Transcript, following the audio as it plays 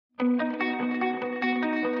This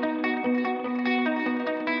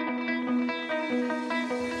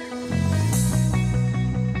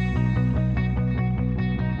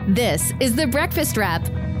is The Breakfast Wrap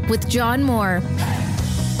with John Moore.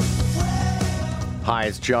 Hi,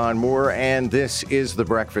 it's John Moore, and this is The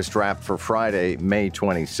Breakfast Wrap for Friday, May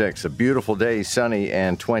 26th. A beautiful day, sunny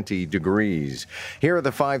and 20 degrees. Here are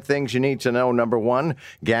the 5 things you need to know. Number 1,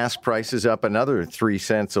 gas prices up another 3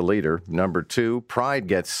 cents a liter. Number 2, Pride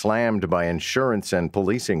gets slammed by insurance and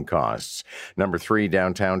policing costs. Number 3,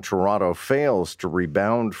 downtown Toronto fails to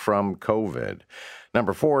rebound from COVID.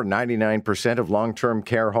 Number 4, 99% of long-term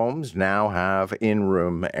care homes now have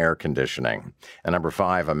in-room air conditioning. And number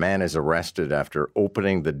 5, a man is arrested after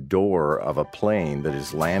opening the door of a plane that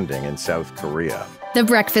is landing in South Korea. The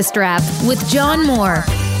Breakfast Wrap with John Moore.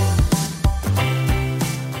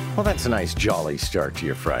 Well, that's a nice jolly start to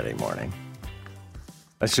your Friday morning.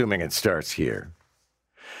 Assuming it starts here.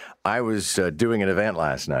 I was doing an event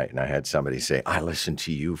last night, and I had somebody say, I listened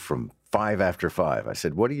to you from 5 after 5. I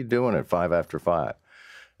said, what are you doing at 5 after 5?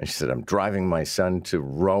 And she said, I'm driving my son to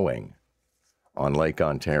rowing on Lake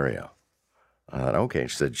Ontario. I thought, okay.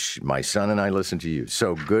 She said, my son and I listen to you.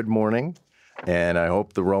 So good morning, and I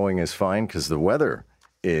hope the rowing is fine because the weather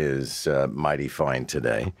is mighty fine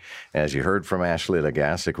today. As you heard from Ashley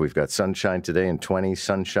Legassic, we've got sunshine today and 20,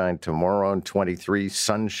 sunshine tomorrow and 23,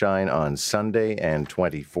 sunshine on Sunday and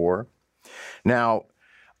 24. Now,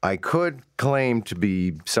 I could claim to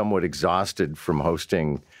be somewhat exhausted from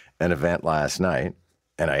hosting an event last night,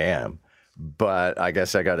 and I am, but I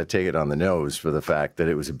guess I got to take it on the nose for the fact that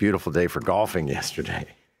it was a beautiful day for golfing yesterday.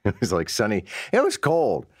 It was like sunny. It was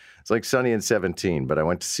cold. It's like sunny and 17, but I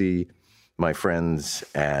went to see my friends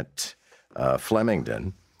at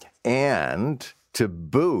Flemington, and to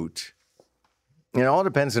boot, it all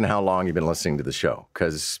depends on how long you've been listening to the show,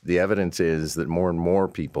 because the evidence is that more and more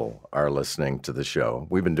people are listening to the show.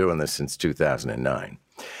 We've been doing this since 2009.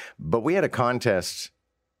 But we had a contest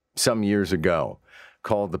some years ago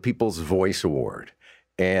called the People's Voice Award.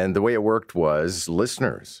 And the way it worked was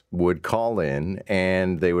listeners would call in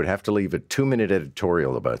and they would have to leave a 2-minute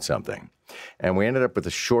editorial about something. And we ended up with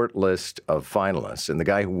a short list of finalists. And the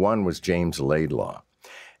guy who won was James Laidlaw.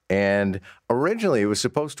 And originally, it was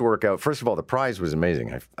supposed to work out. First of all, the prize was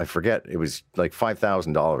amazing. I forget. It was like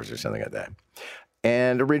 $5,000 or something like that.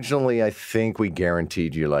 And originally, I think we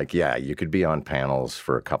guaranteed you, like, yeah, you could be on panels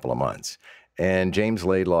for a couple of months. And James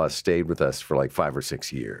Laidlaw stayed with us for like 5 or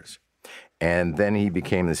 6 years. And then he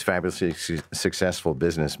became this fabulously successful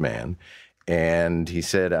businessman. And he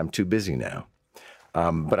said, I'm too busy now.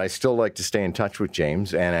 But I still like to stay in touch with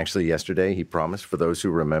James. And actually yesterday he promised, for those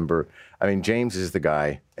who remember, I mean, James is the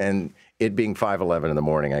guy, and it being 5:11 in the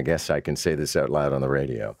morning, I guess I can say this out loud on the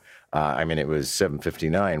radio. I mean, it was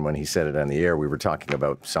 7:59 when he said it on the air. We were talking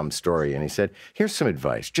about some story, and he said, here's some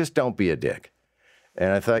advice. Just don't be a dick.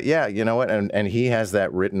 And I thought, yeah, you know what? And he has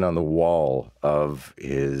that written on the wall of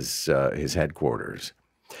his headquarters.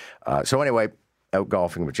 So anyway, out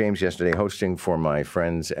golfing with James yesterday, hosting for my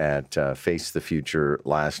friends at Face the Future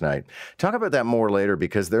last night. Talk about that more later,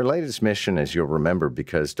 because their latest mission, as you'll remember,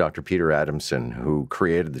 because Dr. Peter Adamson, who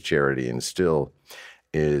created the charity and still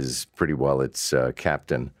is pretty well its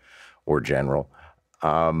captain or general,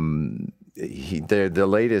 the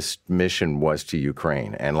latest mission was to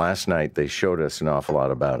Ukraine. And last night they showed us an awful lot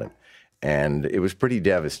about it. And it was pretty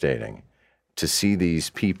devastating to see these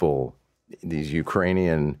people, these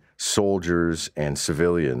Ukrainian soldiers and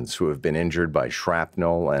civilians who have been injured by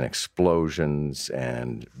shrapnel and explosions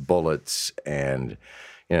and bullets and,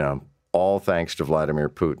 you know, all thanks to Vladimir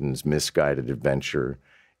Putin's misguided adventure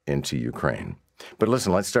into Ukraine. But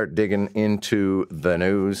listen, let's start digging into the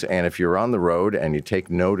news. And if you're on the road and you take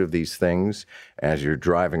note of these things as you're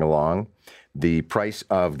driving along, the price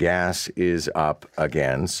of gas is up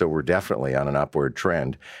again. So we're definitely on an upward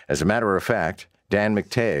trend. As a matter of fact, Dan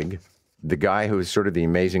McTagg, the guy who is sort of the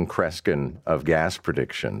amazing Kreskin of gas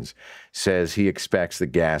predictions, says he expects that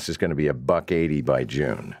gas is going to be $1.80 by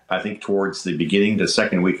June. I think towards the beginning to the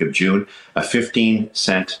second week of June, a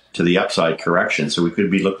 15-cent to the upside correction. So we could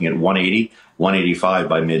be looking at 180, 185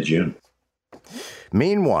 by mid-June.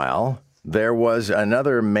 Meanwhile, there was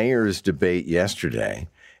another mayor's debate yesterday,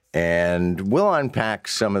 and we'll unpack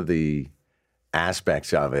some of the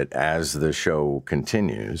aspects of it as the show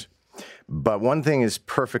continues. But one thing is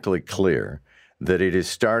perfectly clear, that it is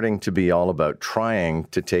starting to be all about trying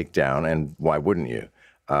to take down, and why wouldn't you,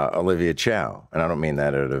 Olivia Chow. And I don't mean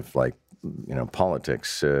that out of, like, you know,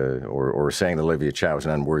 politics or saying that Olivia Chow is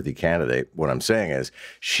an unworthy candidate. What I'm saying is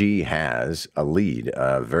she has a lead,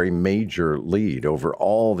 a very major lead over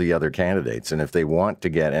all the other candidates. And if they want to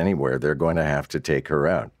get anywhere, they're going to have to take her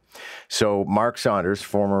out. So Mark Saunders,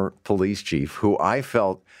 former police chief, who I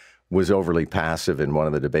felt was overly passive in one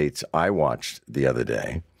of the debates I watched the other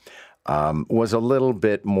day, was a little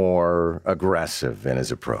bit more aggressive in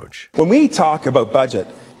his approach. When we talk about budget,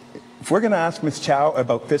 if we're going to ask Ms. Chow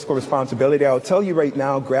about fiscal responsibility, I'll tell you right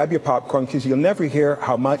now, grab your popcorn, because you'll never hear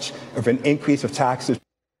how much of an increase of taxes.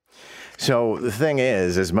 So the thing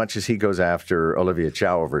is, as much as he goes after Olivia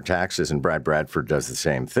Chow over taxes and Brad Bradford does the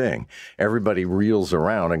same thing, everybody reels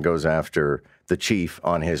around and goes after the chief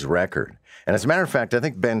on his record. And as a matter of fact, I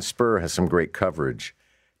think Ben Spur has some great coverage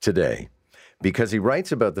today because he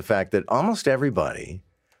writes about the fact that almost everybody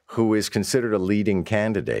who is considered a leading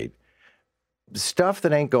candidate, stuff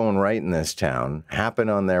that ain't going right in this town happened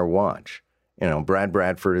on their watch. You know, Brad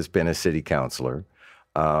Bradford has been a city councilor.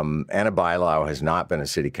 Anna Bailau has not been a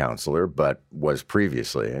city councilor, but was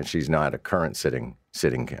previously, and she's not a current sitting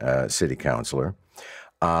city councilor.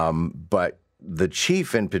 But the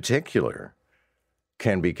chief in particular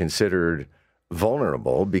can be considered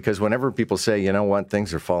vulnerable because whenever people say, you know what,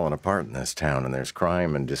 things are falling apart in this town and there's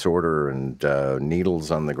crime and disorder and needles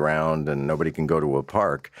on the ground and nobody can go to a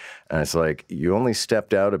park. And it's like, you only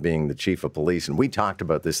stepped out of being the chief of police. And we talked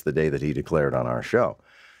about this the day that he declared on our show.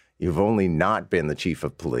 You've only not been the chief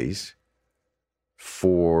of police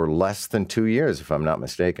for less than 2 years, if I'm not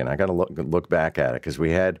mistaken. I got to look back at it because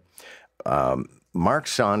we had Mark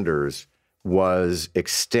Saunders was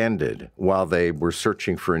extended while they were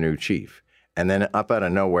searching for a new chief. And then up out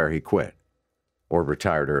of nowhere, he quit or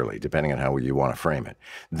retired early, depending on how you want to frame it.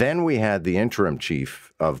 Then we had the interim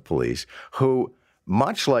chief of police who,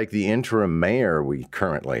 much like the interim mayor we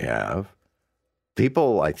currently have,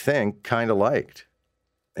 people, I think, kind of liked.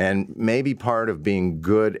 And maybe part of being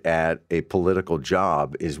good at a political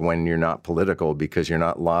job is when you're not political because you're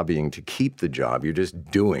not lobbying to keep the job. You're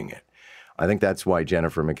just doing it. I think that's why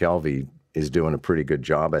Jennifer McKelvey is doing a pretty good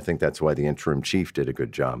job. I think that's why the interim chief did a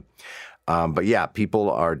good job. But yeah, people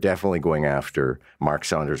are definitely going after Mark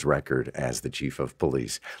Saunders' record as the chief of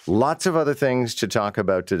police. Lots of other things to talk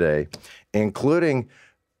about today, including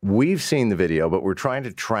we've seen the video, but we're trying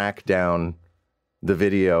to track down the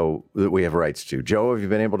video that we have rights to. Joe, have you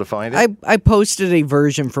been able to find it? I posted a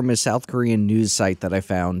version from a South Korean news site that I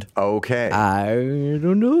found. Okay. I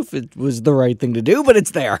don't know if it was the right thing to do, but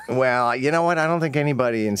it's there. Well, you know what? I don't think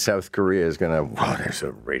anybody in South Korea is going to, well, there's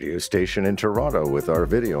a radio station in Toronto with our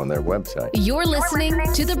video on their website. You're listening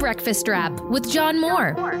to The Breakfast Wrap with John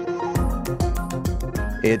Moore.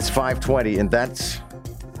 It's 5:20, and that's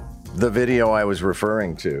the video I was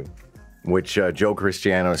referring to, which Joe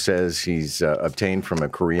Cristiano says he's obtained from a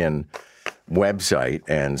Korean website,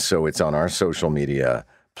 and so it's on our social media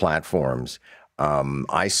platforms.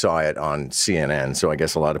 I saw it on CNN, so I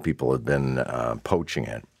guess a lot of people have been poaching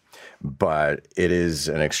it. But it is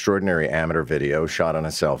an extraordinary amateur video shot on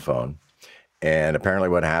a cell phone. And apparently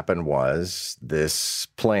what happened was this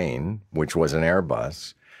plane, which was an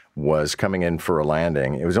Airbus, was coming in for a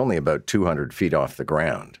landing. It was only about 200 feet off the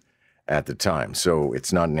ground at the time, so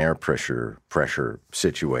it's not an air pressure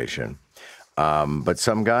situation. But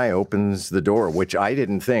some guy opens the door, which I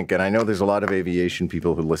didn't think, and I know there's a lot of aviation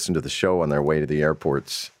people who listen to the show on their way to the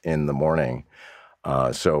airports in the morning,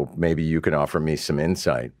 so maybe you can offer me some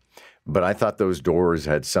insight. But I thought those doors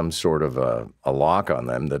had some sort of a lock on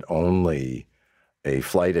them that only a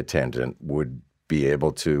flight attendant would be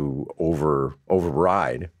able to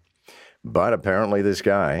override. But apparently this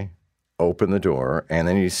guy opened the door, and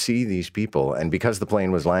then you see these people, and because the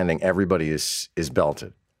plane was landing, everybody is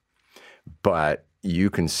belted. But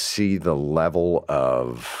you can see the level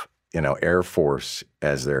of, Air Force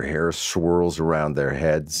as their hair swirls around their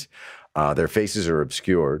heads. Their faces are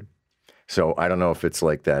obscured. So I don't know if it's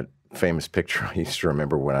like that famous picture I used to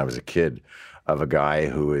remember when I was a kid of a guy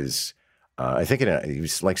who is, I think he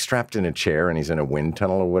was like strapped in a chair and he's in a wind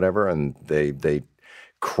tunnel or whatever, and they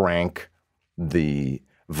crank the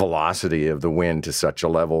velocity of the wind to such a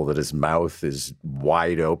level that his mouth is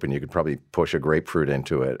wide open. You could probably push a grapefruit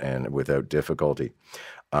into it and without difficulty.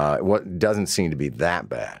 What doesn't seem to be that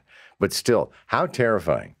bad, but still, how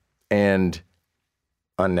terrifying and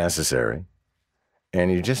unnecessary.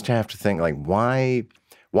 And you just have to think, like, why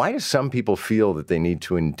do some people feel that they need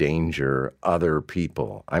to endanger other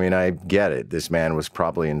people? I mean, I get it. This man was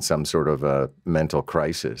probably in some sort of a mental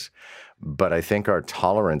crisis, but I think our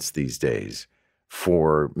tolerance these days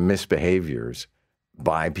for misbehaviors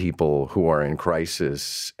by people who are in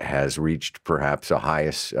crisis has reached perhaps a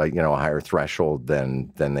higher threshold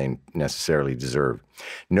than they necessarily deserve.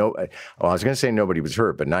 I was going to say nobody was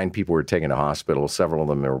hurt, but 9 people were taken to hospital. Several of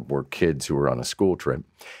them were kids who were on a school trip,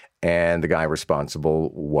 and the guy responsible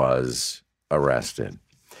was arrested.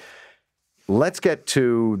 let's get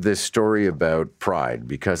to this story about Pride,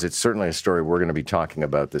 because it's certainly a story we're going to be talking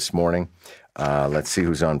about this morning. Let's see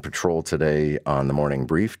who's on patrol today on the Morning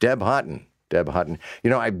Brief. Deb Hutton. You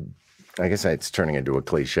know, I guess it's turning into a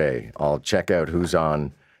cliche. I'll check out who's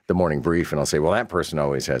on the Morning Brief, and I'll say, well, that person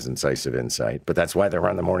always has incisive insight, but that's why they're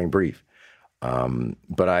on the Morning Brief.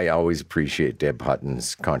 But I always appreciate Deb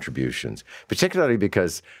Hutton's contributions, particularly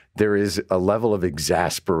because there is a level of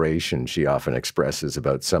exasperation she often expresses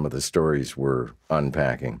about some of the stories we're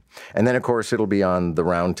unpacking. And then, of course, it'll be on the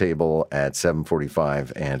roundtable at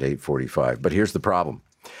 7:45 and 8:45. But here's the problem.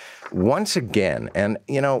 Once again, and,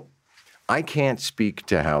 you know, I can't speak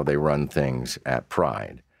to how they run things at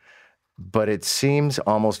Pride, but it seems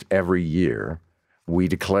almost every year we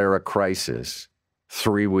declare a crisis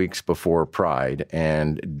 3 weeks before Pride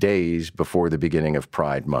and days before the beginning of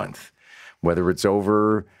Pride Month. Whether it's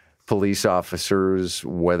over police officers,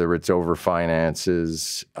 whether it's over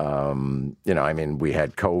finances, you know, I mean, we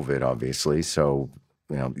had COVID, obviously, so,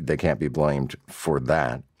 you know, they can't be blamed for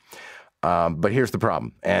that. But here's the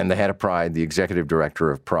problem. And the head of Pride, the executive director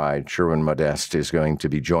of Pride, Sherwin Modeste, is going to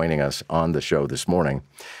be joining us on the show this morning.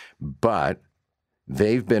 But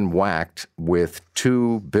they've been whacked with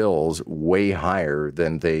 2 bills way higher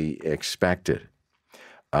than they expected.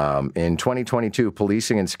 In 2022,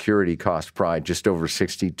 policing and security cost Pride just over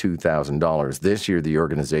 $62,000. This year, the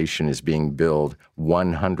organization is being billed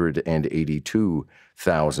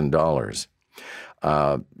 $182,000.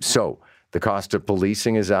 So the cost of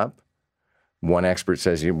policing is up. One expert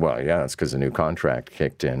says, well, yeah, it's because the new contract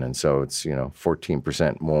kicked in, and so it's,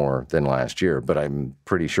 14% more than last year. But I'm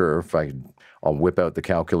pretty sure, I'll whip out the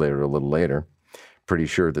calculator a little later, pretty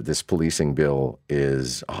sure that this policing bill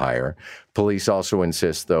is higher. Police also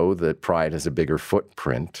insist, though, that Pride has a bigger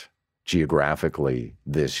footprint geographically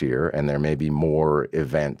this year, and there may be more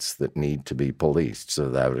events that need to be policed, so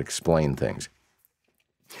that would explain things.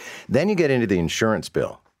 Then you get into the insurance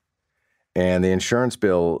bill, and the insurance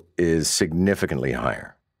bill is significantly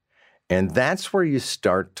higher. And that's where you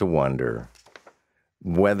start to wonder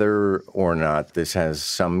whether or not this has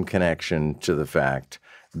some connection to the fact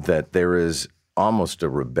that there is almost a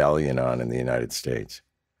rebellion on in the United States.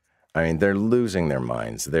 I mean, they're losing their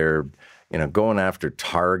minds. They're, going after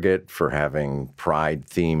Target for having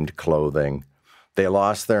Pride-themed clothing. They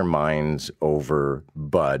lost their minds over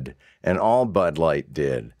Bud, and all Bud Light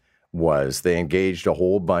did was they engaged a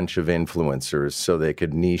whole bunch of influencers so they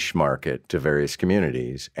could niche market to various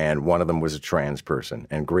communities, and one of them was a trans person,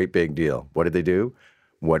 and great big deal. What did they do?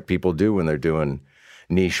 What people do when they're doing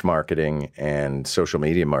niche marketing and social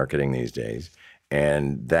media marketing these days,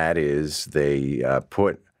 and that is they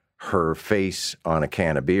put her face on a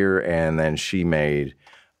can of beer, and then she made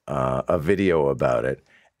a video about it.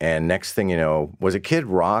 And next thing you know, was it Kid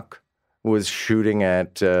Rock was shooting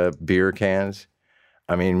at beer cans?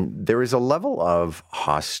 I mean, there is a level of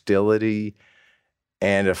hostility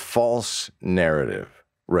and a false narrative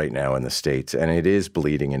right now in the States, and it is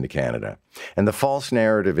bleeding into Canada. And the false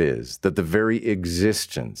narrative is that the very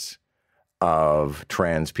existence of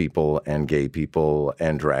trans people and gay people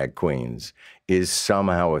and drag queens is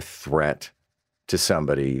somehow a threat to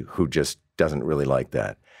somebody who just doesn't really like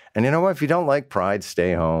that. And you know what? If you don't like Pride,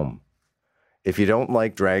 stay home. If you don't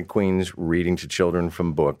like drag queens reading to children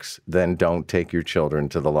from books, then don't take your children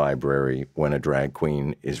to the library when a drag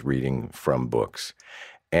queen is reading from books.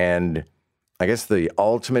 And I guess the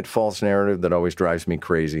ultimate false narrative that always drives me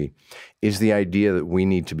crazy is the idea that we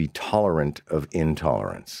need to be tolerant of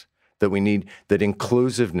intolerance, that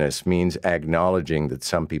inclusiveness means acknowledging that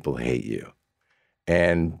some people hate you.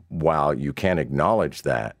 And while you can't acknowledge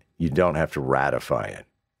that, you don't have to ratify it.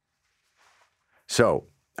 So,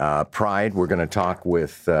 Pride, we're going to talk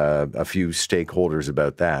with a few stakeholders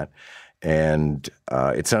about that. And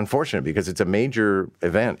it's unfortunate because it's a major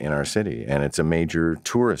event in our city, and it's a major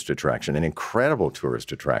tourist attraction, an incredible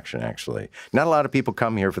tourist attraction, actually. Not a lot of people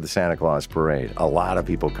come here for the Santa Claus Parade. A lot of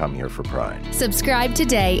people come here for Pride. Subscribe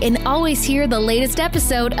today and always hear the latest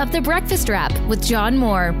episode of The Breakfast Wrap with John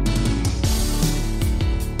Moore.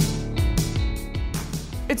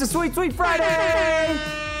 It's a sweet, sweet Friday!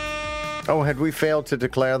 Oh, had we failed to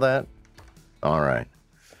declare that? All right.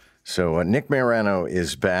 So Nick Marano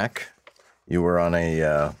is back. You were on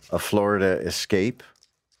a Florida escape,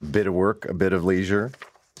 a bit of work, a bit of leisure.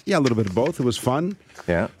 Yeah, a little bit of both. It was fun.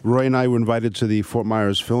 Yeah. Roy and I were invited to the Fort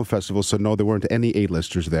Myers Film Festival, so no, there weren't any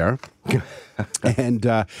A-listers there. And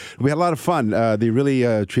we had a lot of fun. They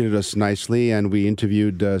really treated us nicely, and we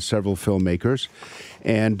interviewed several filmmakers.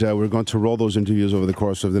 And we're going to roll those interviews over the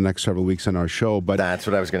course of the next several weeks on our show. But that's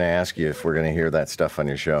what I was going to ask you, if we're going to hear that stuff on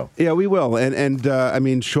your show. Yeah, we will. And I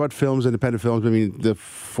mean, short films, independent films. I mean, the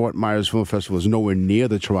Fort Myers Film Festival is nowhere near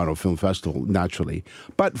the Toronto Film Festival, naturally.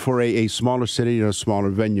 But for a smaller city, a smaller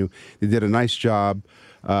venue, they did a nice job.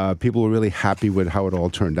 People were really happy with how it all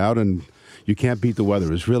turned out, and you can't beat the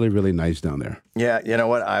weather. It's really, really nice down there. Yeah, you know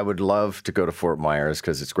what? I would love to go to Fort Myers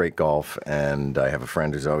because it's great golf, and I have a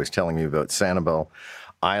friend who's always telling me about Sanibel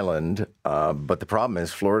Island, but the problem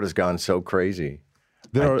is Florida's gone so crazy.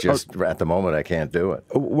 At the moment, I can't do it.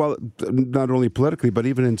 Well, not only politically, but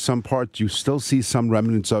even in some parts, you still see some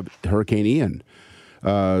remnants of Hurricane Ian.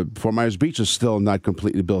 Fort Myers Beach is still not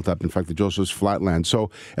completely built up. In fact, the Joseph's Flatland. So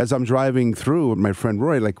as I'm driving through with my friend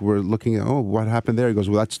Roy, like we're looking at, what happened there? He goes,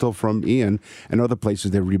 well, that's still from Ian. And other places,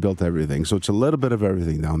 they rebuilt everything. So it's a little bit of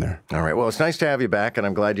everything down there. All right. Well, it's nice to have you back, and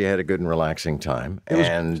I'm glad you had a good and relaxing time.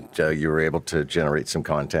 And you were able to generate some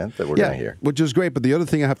content that we're going to hear. Which is great. But the other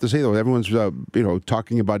thing I have to say, though, everyone's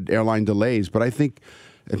talking about airline delays. But I think,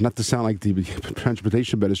 not to sound like the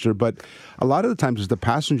transportation minister, but a lot of the times it's the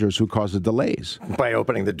passengers who cause the delays. By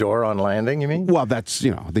opening the door on landing, you mean? Well, that's,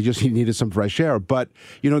 they just needed some fresh air. But,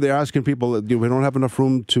 they're asking people, we don't have enough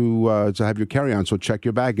room to have your carry-on, so check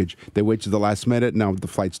your baggage. They wait to the last minute. Now the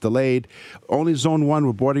flight's delayed. Only Zone 1,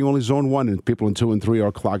 we're boarding only Zone 1, and people in 2 and 3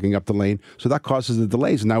 are clogging up the lane. So that causes the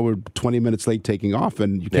delays. And now we're 20 minutes late taking off,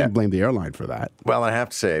 and you can't blame the airline for that. Well, I have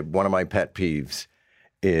to say, one of my pet peeves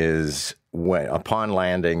is when upon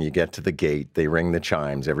landing, you get to the gate, they ring the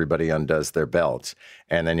chimes, everybody undoes their belts,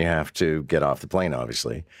 and then you have to get off the plane,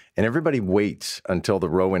 obviously. And everybody waits until the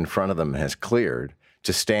row in front of them has cleared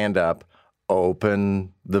to stand up,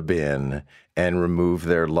 open the bin, and remove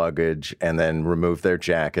their luggage, and then remove their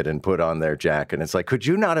jacket and put on their jacket. And it's like, could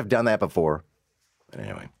you not have done that before?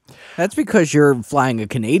 Anyway. That's because you're flying a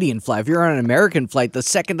Canadian flight. If you're on an American flight, the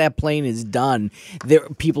second that plane is done,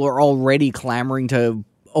 people are already clamoring to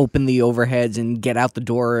open the overheads and get out the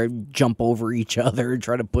door, jump over each other,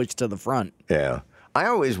 try to push to the front. Yeah. I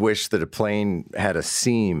always wish that a plane had a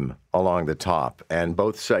seam along the top and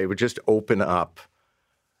both sides would just open up,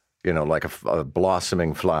 like a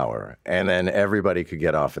blossoming flower, and then everybody could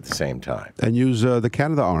get off at the same time. And use the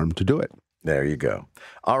Canada arm to do it. There you go.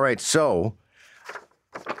 All right, so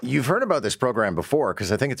you've heard about this program before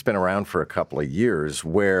because I think it's been around for a couple of years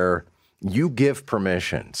where you give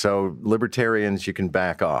permission. So libertarians, you can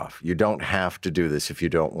back off. You don't have to do this if you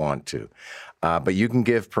don't want to. But you can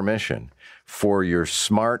give permission for your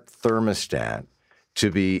smart thermostat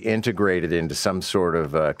to be integrated into some sort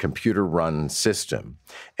of computer-run system.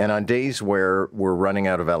 And on days where we're running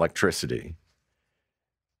out of electricity,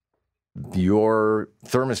 your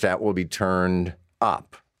thermostat will be turned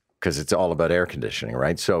up because it's all about air conditioning,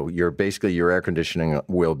 right? So your air conditioning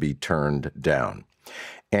will be turned down.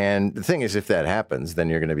 And the thing is, if that happens, then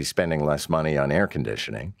you're going to be spending less money on air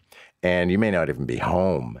conditioning, and you may not even be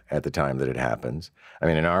home at the time that it happens. I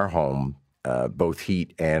mean, in our home, both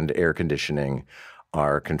heat and air conditioning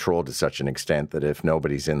are controlled to such an extent that if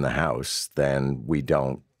nobody's in the house, then we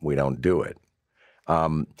don't do it.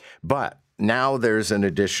 But now there's an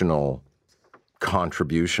additional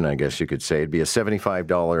contribution, I guess you could say. It'd be a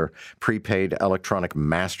 $75 prepaid electronic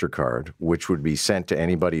MasterCard, which would be sent to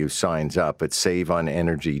anybody who signs up at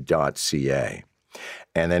saveonenergy.ca.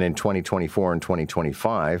 And then in 2024 and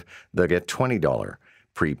 2025, they'll get $20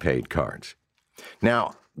 prepaid cards.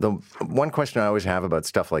 Now, the one question I always have about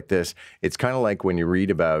stuff like this, it's kind of like when you read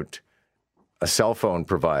about a cell phone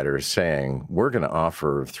provider saying, we're going to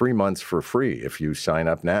offer 3 months for free if you sign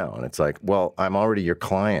up now. And it's like, well, I'm already your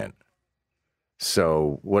client.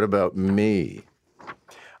 So what about me?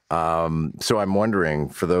 So I'm wondering,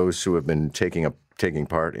 for those who have been taking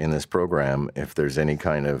part in this program, if there's any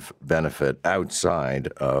kind of benefit outside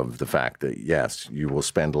of the fact that, yes, you will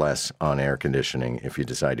spend less on air conditioning if you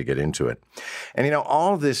decide to get into it. And,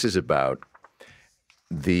 all of this is about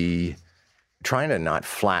trying to not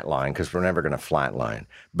flatline, because we're never going to flatline,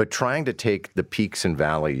 but trying to take the peaks and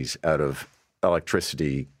valleys out of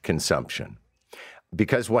electricity consumption.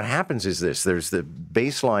 Because what happens is this, there's the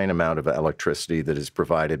baseline amount of electricity that is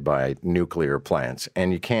provided by nuclear plants,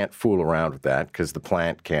 and you can't fool around with that because the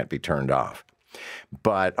plant can't be turned off.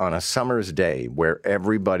 But on a summer's day where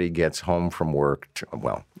everybody gets home from work,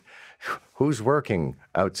 who's working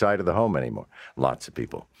outside of the home anymore? Lots of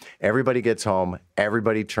people. Everybody gets home,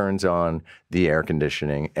 everybody turns on the air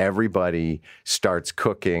conditioning, everybody starts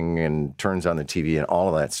cooking and turns on the TV and all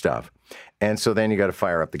of that stuff. And so then you got to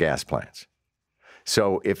fire up the gas plants.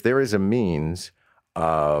 So if there is a means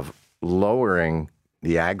of lowering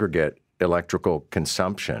the aggregate electrical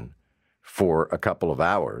consumption for a couple of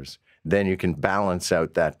hours, then you can balance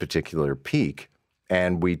out that particular peak,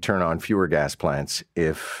 and we turn on fewer gas plants,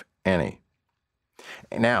 if any.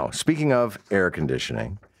 Now, speaking of air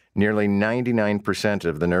conditioning, nearly 99%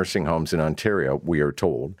 of the nursing homes in Ontario, we are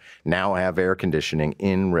told, now have air conditioning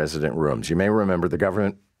in resident rooms. You may remember the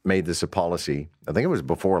government made this a policy, I think it was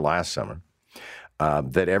before last summer,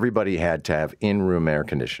 that everybody had to have in-room air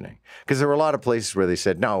conditioning. Because there were a lot of places where they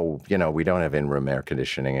said, no, we don't have in-room air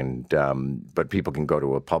conditioning, but people can go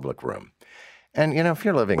to a public room. And, if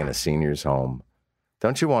you're living in a senior's home,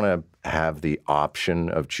 don't you want to have the option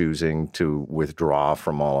of choosing to withdraw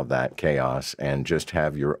from all of that chaos and just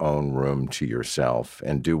have your own room to yourself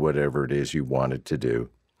and do whatever it is you wanted to do?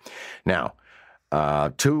 Now,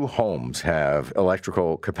 2 homes have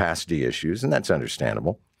electrical capacity issues, and that's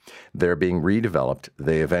understandable. They're being redeveloped.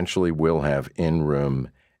 They eventually will have in-room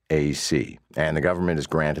AC. And the government has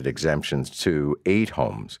granted exemptions to 8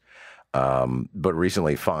 homes, but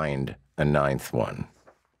recently fined a 9th one.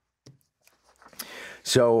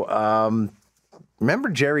 So remember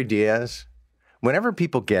Jerry Diaz? Whenever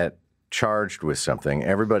people get charged with something,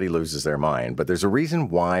 everybody loses their mind. But there's a reason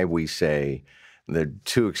why we say the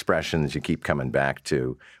 2 expressions you keep coming back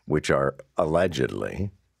to, which are allegedly.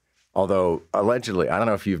 Although, allegedly, I don't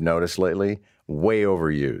know if you've noticed lately, way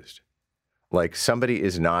overused. Like, somebody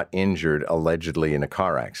is not injured allegedly in a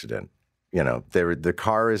car accident. The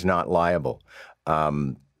car is not liable.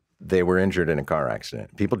 They were injured in a car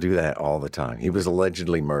accident. People do that all the time. He was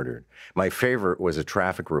allegedly murdered. My favorite was a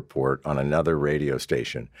traffic report on another radio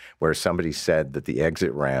station where somebody said that the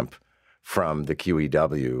exit ramp from the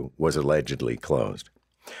QEW was allegedly closed.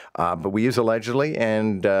 But we use allegedly,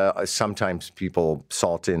 and sometimes people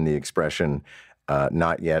salt in the expression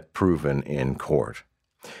not yet proven in court.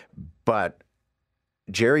 But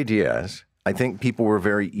Jerry Diaz, I think people were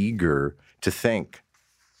very eager to think,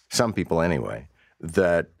 some people anyway,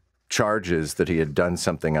 that charges that he had done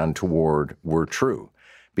something untoward were true,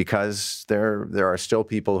 because there are still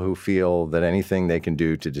people who feel that anything they can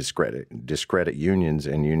do to discredit unions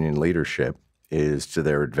and union leadership is to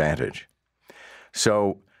their advantage.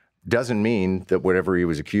 So doesn't mean that whatever he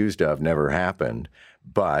was accused of never happened,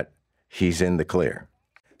 but he's in the clear.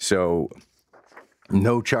 So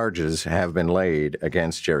no charges have been laid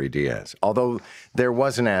against Jerry Diaz, although there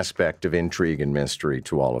was an aspect of intrigue and mystery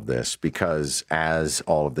to all of this, because as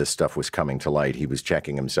all of this stuff was coming to light, he was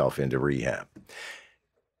checking himself into rehab.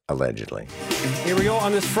 Allegedly. Here we go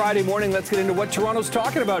on this Friday morning. Let's get into what Toronto's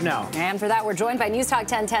talking about now. And for that, we're joined by News Talk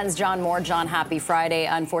 1010's John Moore. John, happy Friday.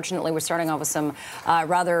 Unfortunately, we're starting off with some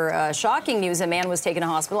rather shocking news. A man was taken to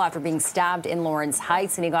hospital after being stabbed in Lawrence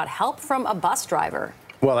Heights, and he got help from a bus driver.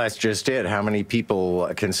 Well, that's just it. How many people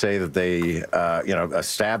can say that they, a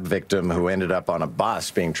stab victim who ended up on a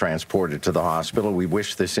bus being transported to the hospital? We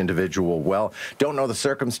wish this individual well. Don't know the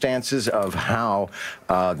circumstances of how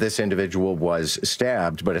this individual was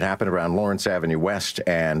stabbed, but it happened around Lawrence Avenue West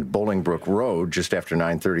and Bolingbrook Road just after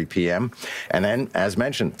 9:30 p.m. And then, as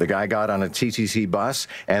mentioned, the guy got on a TTC bus,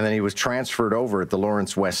 and then he was transferred over at the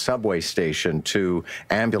Lawrence West subway station to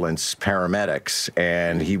ambulance paramedics,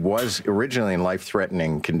 and he was originally in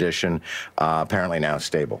life-threatening condition, apparently now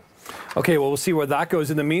stable. Okay, well, we'll see where that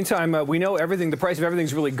goes. In the meantime, we know the price of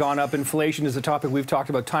everything's really gone up. Inflation is a topic we've talked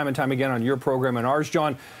about time and time again on your program and ours,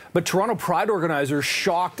 John. But Toronto Pride organizers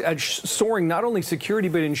shocked at soaring not only security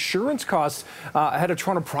but insurance costs ahead of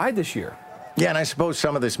Toronto Pride this year. Yeah, and I suppose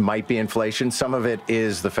some of this might be inflation. Some of it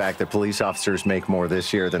is the fact that police officers make more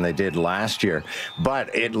this year than they did last year.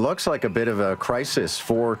 But it looks like a bit of a crisis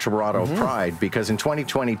for Toronto Pride, because in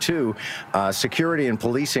 2022, security and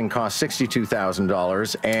policing cost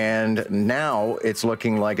 $62,000, and now it's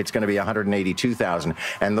looking like it's going to be $182,000.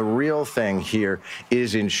 And the real thing here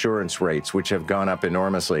is insurance rates, which have gone up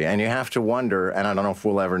enormously. And you have to wonder, and I don't know if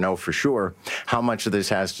we'll ever know for sure, how much of this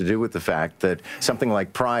has to do with the fact that something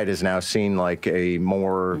like Pride is now seen like a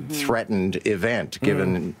more threatened event,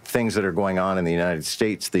 given things that are going on in the United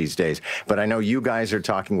States these days. But I know you guys are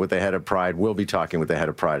talking with the head of Pride. We'll be talking with the head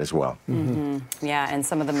of Pride as well. Yeah, and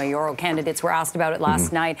some of the mayoral candidates were asked about it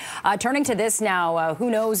last night. Turning to this now, who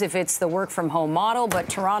knows if it's the work-from-home model, but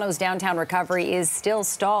Toronto's downtown recovery is still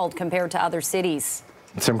stalled compared to other cities.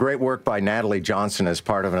 Some great work by Natalie Johnson as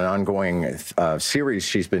part of an ongoing series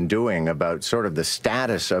she's been doing about sort of the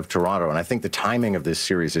status of Toronto. And I think the timing of this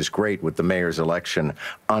series is great with the mayor's election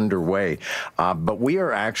underway. But we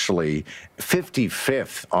are actually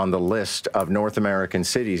 55th on the list of North American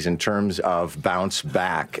cities in terms of bounce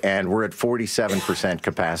back. And we're at 47%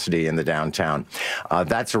 capacity in the downtown.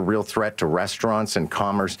 That's a real threat to restaurants and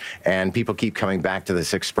commerce. And people keep coming back to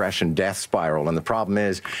this expression, death spiral. And the problem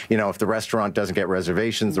is, if the restaurant doesn't get reservations,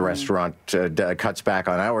 the restaurant cuts back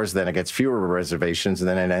on hours, then it gets fewer reservations, and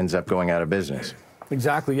then it ends up going out of business.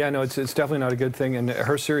 Exactly. Yeah, no, it's definitely not a good thing. And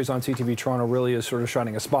her series on CTV Toronto really is sort of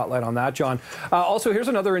shining a spotlight on that, John. Also, here's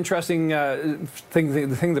another interesting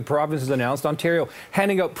thing the province has announced. Ontario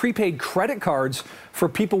handing out prepaid credit cards for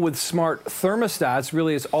people with smart thermostats.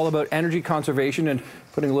 Really, it's all about energy conservation and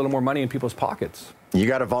putting a little more money in people's pockets. You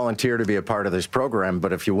got to volunteer to be a part of this program,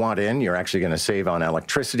 but if you want in, you're actually going to save on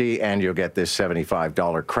electricity and you'll get this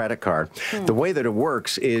 $75 credit card. The way that it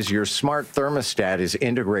works is your smart thermostat is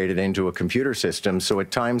integrated into a computer system, so at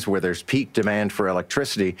times where there's peak demand for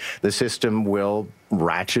electricity, the system will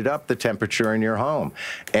ratchet up the temperature in your home.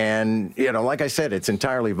 And, like I said, it's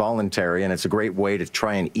entirely voluntary, and it's a great way to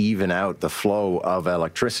try and even out the flow of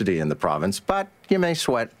electricity in the province, but you may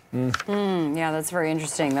sweat. Yeah, that's very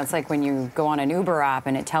interesting. That's like when you go on an Uber app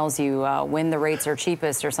and it tells you when the rates are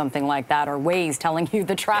cheapest or something like that, or Waze telling you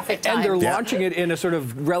the traffic time. And they're launching it in a sort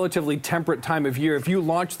of relatively temperate time of year. If you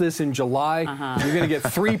launch this in July, you're going to get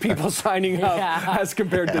 3 people signing up as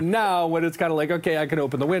compared to now when it's kind of like, okay, I can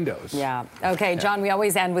open the windows. Yeah. Okay, John, we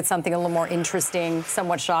always end with something a little more interesting,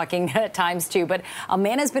 somewhat shocking at times too, but a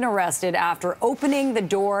man has been arrested after opening the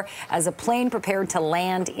door as a plane prepared to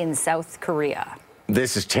land in South Korea.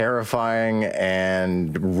 This is terrifying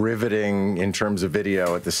and riveting in terms of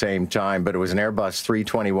video at the same time, but it was an Airbus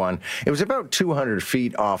 321. It was about 200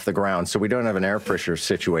 feet off the ground, so we don't have an air pressure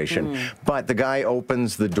situation. But the guy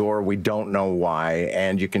opens the door, we don't know why,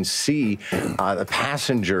 and you can see the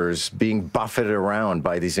passengers being buffeted around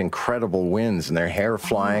by these incredible winds and their hair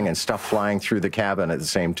flying and stuff flying through the cabin at the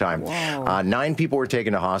same time. 9 people were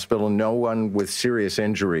taken to hospital, no one with serious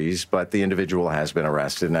injuries, but the individual has been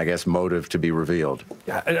arrested, and I guess motive to be revealed.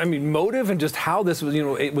 Yeah, I mean, motive and just how this was,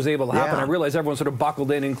 it was able to happen. I realize everyone sort of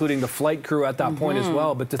buckled in, including the flight crew at that point as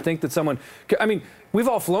well. But to think that someone, we've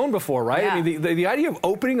all flown before, right? Yeah. I mean, the idea of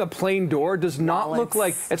opening a plane door does not look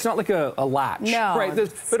like, it's not like a latch. No, right? There's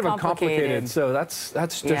a bit of a complicated. So that's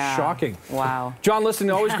just shocking. Wow. John,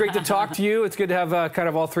 listen, always great to talk to you. It's good to have kind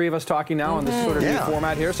of all 3 of us talking now on this sort of new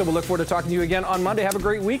format here. So we'll look forward to talking to you again on Monday. Have a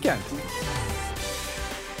great weekend.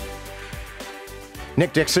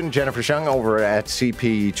 Nick Dixon, Jennifer Shung over at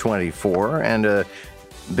CP24, and a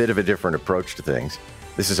bit of a different approach to things.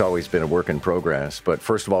 This has always been a work in progress, but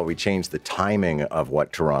first of all, we changed the timing of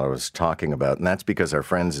what Toronto is talking about, and that's because our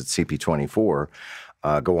friends at CP24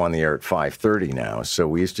 go on the air at 5:30 now. So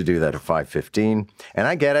we used to do that at 5:15, and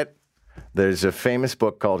I get it. There's a famous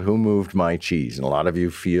book called Who Moved My Cheese? And a lot of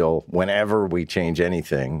you feel whenever we change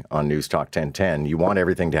anything on News Talk 1010, you want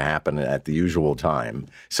everything to happen at the usual time.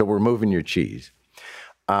 So we're moving your cheese.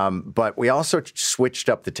 But we also switched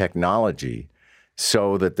up the technology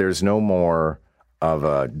so that there's no more of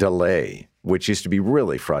a delay, which used to be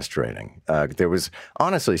really frustrating. There was,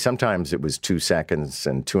 honestly, sometimes it was 2 seconds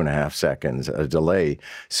and 2.5 seconds a delay.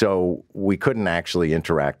 So we couldn't actually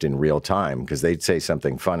interact in real time because they'd say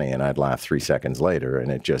something funny and I'd laugh 3 seconds later. And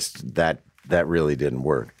it just, that really didn't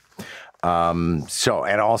work.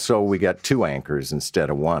 And also we got 2 anchors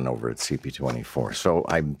instead of 1 over at CP24. So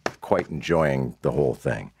I'm quite enjoying the whole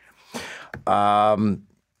thing.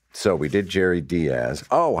 So we did Jerry Diaz.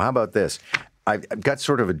 Oh, how about this? I've got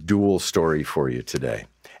sort of a dual story for you today.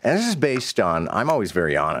 And this is based on, I'm always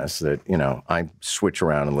very honest that, I switch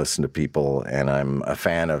around and listen to people, and I'm a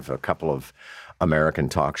fan of a couple of American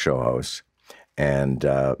talk show hosts. And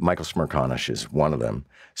Michael Smerconish is one of them.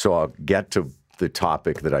 So I'll get to the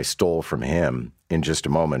topic that I stole from him in just a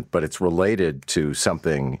moment, but it's related to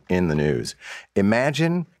something in the news.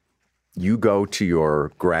 Imagine you go to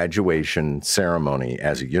your graduation ceremony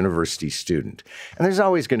as a university student, and there's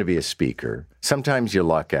always going to be a speaker. Sometimes you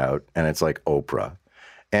luck out, and it's like Oprah.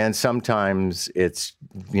 And sometimes it's,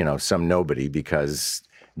 some nobody, because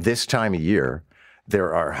this time of year,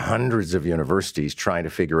 there are hundreds of universities trying to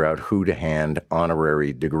figure out who to hand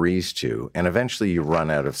honorary degrees to, and eventually you run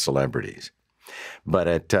out of celebrities. But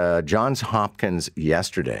at Johns Hopkins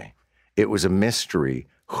yesterday, it was a mystery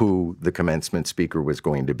who the commencement speaker was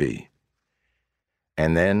going to be.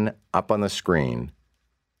 And then up on the screen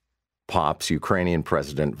pops Ukrainian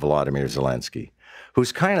President Volodymyr Zelensky,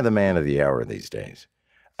 who's kind of the man of the hour these days.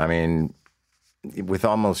 I mean, with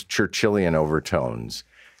almost Churchillian overtones.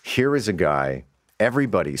 Here is a guy,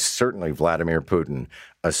 everybody, certainly Vladimir Putin,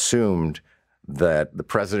 assumed that the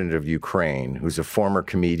president of Ukraine, who's a former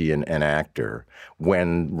comedian and actor,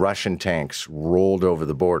 when Russian tanks rolled over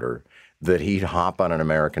the border, that he'd hop on an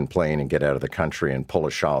American plane and get out of the country and pull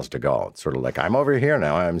a Charles de Gaulle. It's sort of like, I'm over here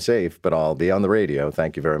now, I'm safe, but I'll be on the radio.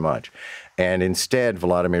 Thank you very much. And instead,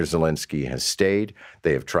 Volodymyr Zelensky has stayed.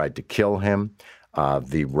 They have tried to kill him.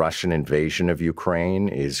 The Russian invasion of Ukraine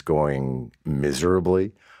is going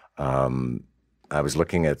miserably. I was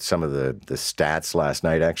looking at some of the stats last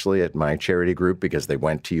night, actually, at my charity group, because they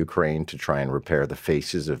went to Ukraine to try and repair the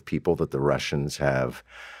faces of people that the Russians have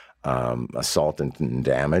assaulted and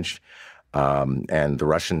damaged. And the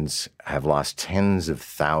Russians have lost tens of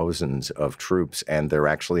thousands of troops, and they're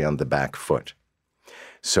actually on the back foot.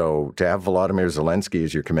 So to have Volodymyr Zelensky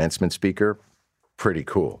as your commencement speaker, pretty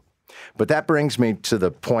cool. But that brings me to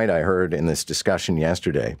the point I heard in this discussion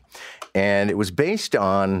yesterday. And it was based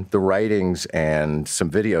on the writings and some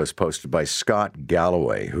videos posted by Scott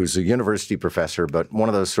Galloway, who's a university professor, but one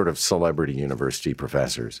of those sort of celebrity university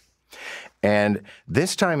professors. And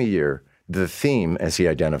this time of year, the theme, as he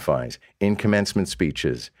identifies, in commencement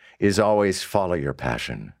speeches is always follow your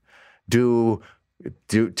passion. Do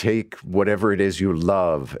take whatever it is you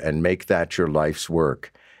love and make that your life's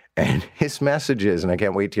work. And his message is, and I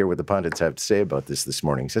can't wait to hear what the pundits have to say about this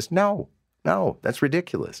morning. He says, no, that's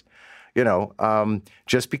ridiculous. You know,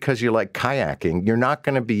 just because you like kayaking, you're not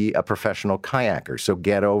going to be a professional kayaker, so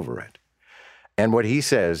get over it. And what he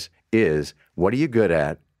says is, what are you good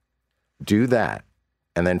at? Do that,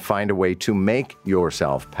 and then find a way to make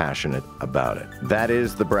yourself passionate about it. That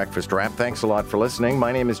is The Breakfast Wrap. Thanks a lot for listening.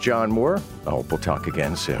 My name is John Moore. I hope we'll talk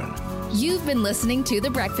again soon. You've been listening to The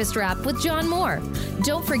Breakfast Wrap with John Moore.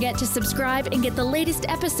 Don't forget to subscribe and get the latest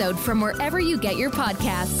episode from wherever you get your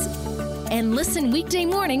podcasts. And listen weekday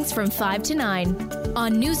mornings from 5 to 9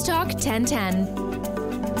 on News Talk 1010.